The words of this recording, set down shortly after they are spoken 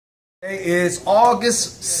Today is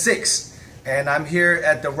August 6th, and I'm here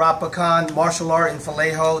at the Rapakan Martial Art in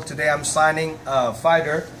Vallejo. Today I'm signing a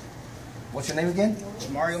fighter. What's your name again?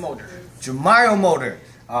 Jamario Mulder. Jamario Mulder.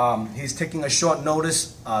 He's taking a short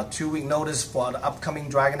notice, 2-week notice for the upcoming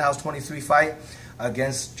Dragon House 23 fight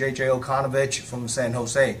against J.J. Okanovich from San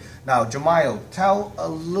Jose. Now, Jamario, tell a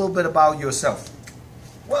little bit about yourself.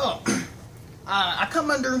 Well, I come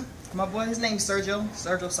under my boy. His name's Sergio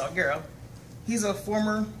Salguero. He's a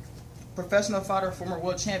former professional fighter, former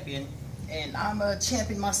world champion, and I'm a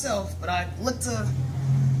champion myself, but I look to,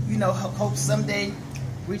 hope someday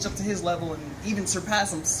reach up to his level and even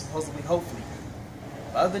surpass him, supposedly, hopefully.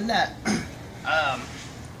 But other than that,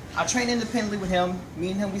 I train independently with him.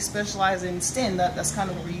 Me and him, we specialize in stand-up. That's kind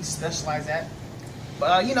of where we specialize at.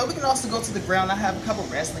 But, we can also go to the ground. I have a couple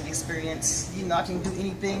wrestling experience. I can do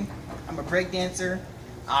anything. I'm a break dancer.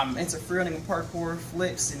 I'm into freerunning and parkour,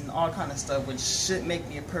 flips, and all kind of stuff, which should make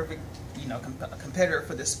me a perfect, competitor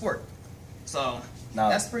for this sport. So now,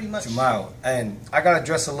 that's pretty much. Jamario, and I gotta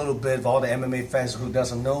address a little bit of all the MMA fans who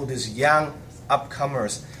doesn't know this young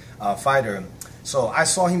upcomers fighter. So I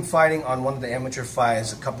saw him fighting on one of the amateur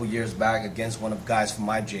fights a couple years back against one of the guys from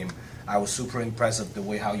my gym. I was super impressed with the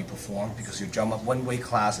way how you performed because you jump up one weight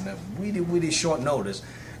class in a really short notice,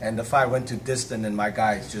 and the fight went to distance, and my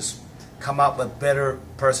guy just come out with a better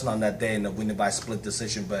person on that day and win it by split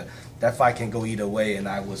decision. But that fight can go either way, and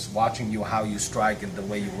I was watching you, how you strike and the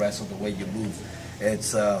way you wrestle, the way you move.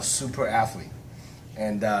 It's a super athlete,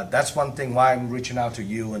 and that's one thing why I'm reaching out to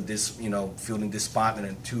you and this, fielding this spot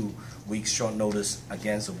in 2 weeks short notice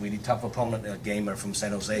against a really tough opponent, a gamer from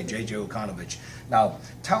San Jose, J.J. Okanovich. Now,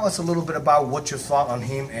 tell us a little bit about what your thought on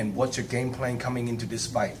him and what's your game plan coming into this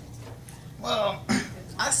fight. Well,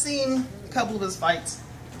 I've seen a couple of his fights.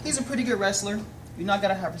 He's a pretty good wrestler. You're not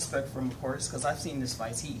gotta have respect for him, of course, because I've seen his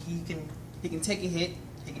fights. He can take a hit.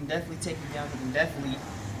 He can definitely take you down. He can definitely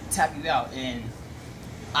tap you out. And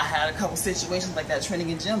I had a couple situations like that training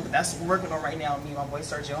in gym, but that's what we're working on right now. Me and my boy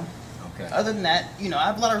Sergio. Okay. Other than that, I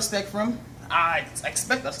have a lot of respect for him. I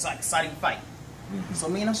expect an exciting fight. So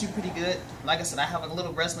me and him shoot pretty good. Like I said, I have a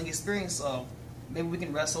little wrestling experience, so maybe we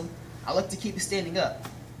can wrestle. I like to keep it standing up,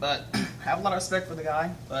 but I have a lot of respect for the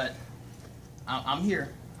guy. But I'm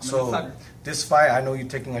here. So this fight, I know you're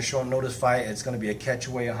taking a short notice fight. It's going to be a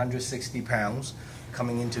catchweight, 160 pounds,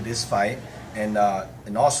 coming into this fight, and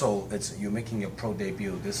also you're making your pro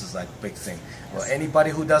debut. This is like a big thing. Well, anybody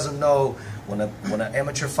who doesn't know, when an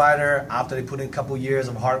amateur fighter, after they put in a couple years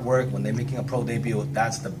of hard work, when they're making a pro debut,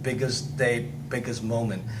 that's the biggest day, biggest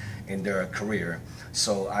moment in their career.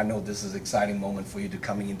 So I know this is an exciting moment for you to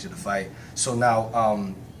coming into the fight. So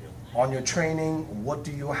now, on your training, what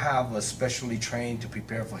do you have especially trained to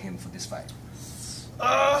prepare for him for this fight?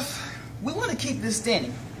 We want to keep this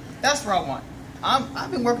standing. That's what I want.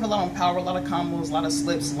 I've been working a lot on power, a lot of combos, a lot of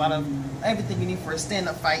slips, a lot of everything you need for a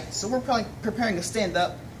stand-up fight. So we're probably preparing a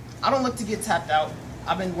stand-up. I don't look to get tapped out.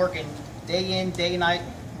 I've been working day in, day and night,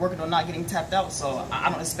 working on not getting tapped out, so I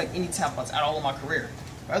don't expect any tap-outs at all in my career.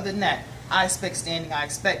 But other than that, I expect standing. I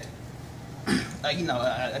expect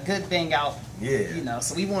a good bang out. Yeah.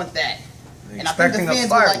 So we want that. And I Expecting think the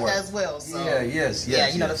fans will like that as well. So, yes.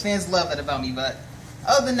 The fans love that about me. But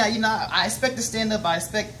other than that, I expect to stand up. I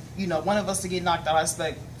expect, one of us to get knocked out. I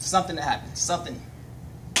expect something to happen. Something.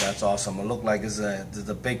 That's awesome. It look like it's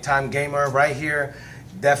a big time gamer right here.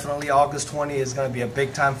 Definitely August 20 is going to be a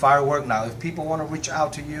big time firework. Now, if people want to reach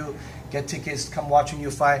out to you, get tickets, come watching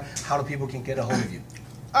you fight, how do people can get a hold of you?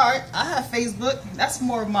 All right, I have Facebook. That's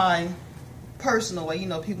more of my personal way.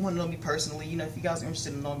 People want to know me personally. If you guys are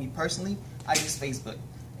interested in knowing me personally, I use Facebook.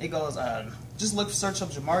 It goes, just search up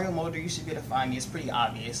Jamario Mulder. You should be able to find me. It's pretty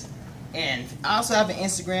obvious. And I also have an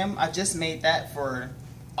Instagram. I just made that for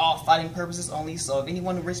all fighting purposes only. So if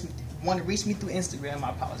anyone who want to reach me through Instagram,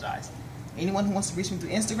 I apologize. Anyone who wants to reach me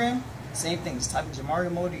through Instagram, same thing. Just type in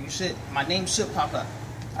Jamario Mulder. My name should pop up.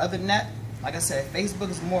 Other than that, like I said,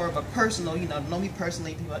 Facebook is more of a personal. Know me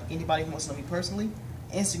personally. Anybody who wants to know me personally.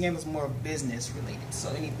 Instagram is more business related, so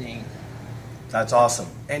anything. That's awesome.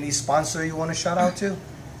 Any sponsor you want to shout out to?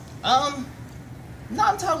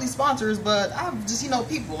 Not entirely sponsors, but I've just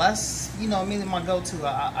people. That's mainly my go-to.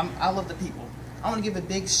 I love the people. I want to give a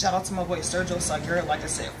big shout out to my boy Sergio Salguero. Like I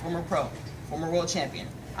said, former pro, former world champion.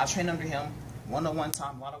 I trained under him, one-on-one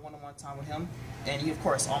time, a lot of one-on-one time with him, and of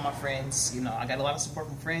course all my friends. I got a lot of support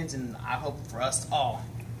from friends, and I hope for us all.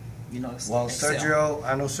 Well, Sergio,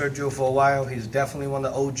 I know Sergio for a while. He's definitely one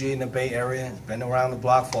of the OG in the Bay Area. He's been around the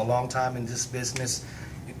block for a long time in this business.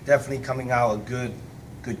 You're definitely coming out a good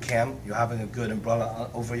camp. You're having a good umbrella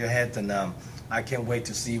over your head, and I can't wait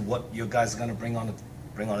to see what you guys are going to bring on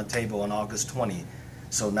the table on August 20.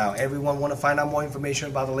 So now everyone want to find out more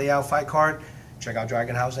information about the layout fight card, check out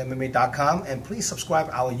DragonHouseMMA.com, and please subscribe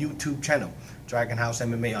our YouTube channel, Dragon House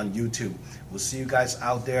MMA on YouTube. We'll see you guys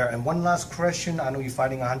out there. And one last question. I know you're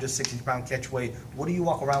fighting 160-pound catch weight. What do you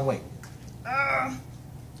walk around weight?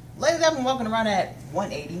 Lately I've been walking around at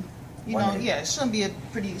 180. You know, 180. yeah, it shouldn't be a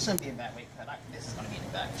bad weight cut. This is gonna be in the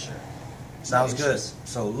back for sure. Sounds good.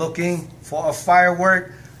 So looking for a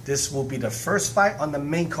firework. This will be the first fight on the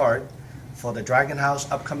main card for the Dragon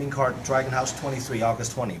House upcoming card, Dragon House 23,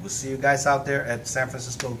 August 20. We'll see you guys out there at San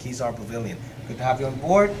Francisco Kezar Pavilion. Good to have you on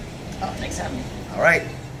board. Oh, thanks for having me. All right.